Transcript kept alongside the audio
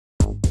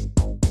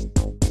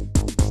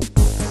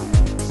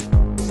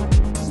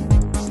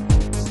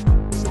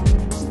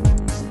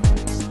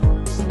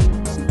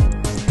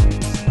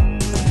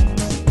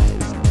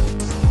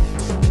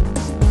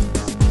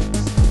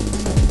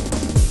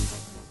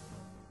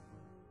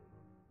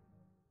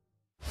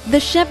The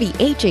Chevy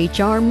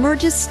HHR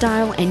merges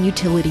style and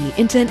utility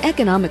into an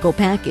economical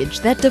package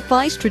that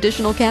defies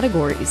traditional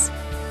categories.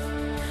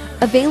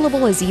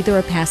 Available as either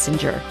a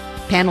passenger,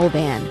 panel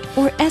van,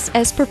 or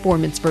SS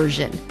Performance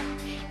version,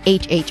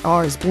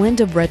 HHR's blend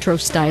of retro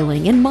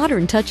styling and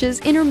modern touches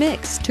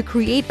intermix to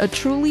create a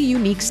truly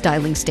unique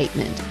styling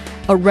statement.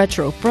 A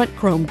retro front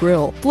chrome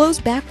grille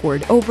flows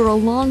backward over a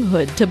long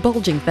hood to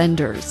bulging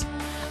fenders,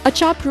 a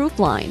chopped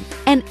roofline,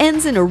 and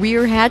ends in a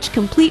rear hatch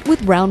complete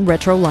with round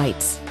retro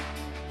lights.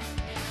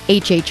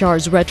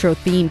 HHR's retro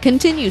theme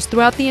continues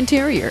throughout the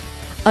interior.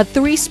 A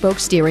 3-spoke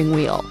steering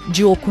wheel,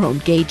 jewel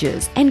chromed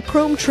gauges, and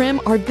chrome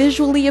trim are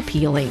visually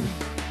appealing.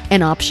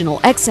 An optional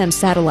XM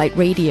satellite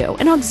radio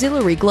and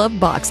auxiliary glove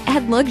box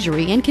add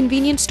luxury and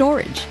convenient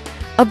storage.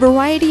 A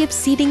variety of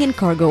seating and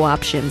cargo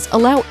options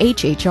allow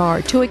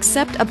HHR to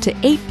accept up to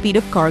 8 feet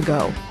of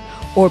cargo,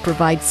 or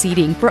provide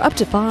seating for up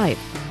to 5.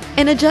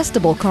 An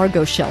adjustable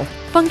cargo shelf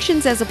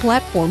functions as a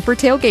platform for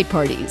tailgate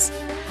parties,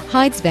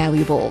 hides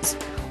valuables,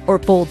 or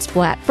folds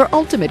flat for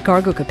ultimate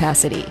cargo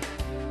capacity.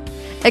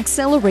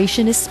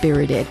 Acceleration is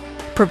spirited,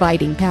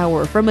 providing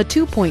power from a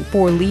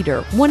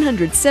 2.4-liter,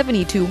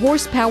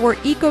 172-horsepower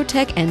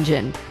Ecotec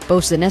engine,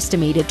 boasts an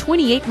estimated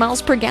 28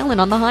 miles per gallon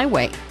on the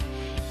highway.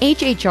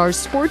 HHR's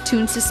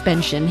sport-tuned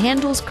suspension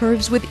handles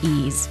curves with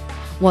ease,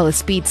 while a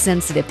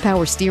speed-sensitive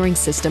power steering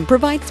system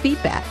provides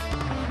feedback.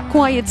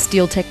 Quiet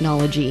steel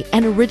technology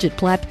and a rigid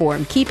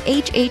platform keep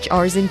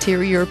HHR's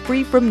interior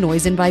free from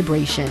noise and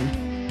vibration.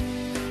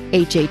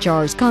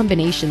 HHR's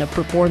combination of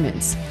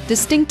performance,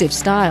 distinctive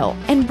style,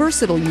 and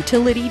versatile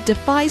utility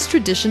defies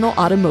traditional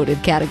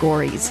automotive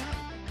categories.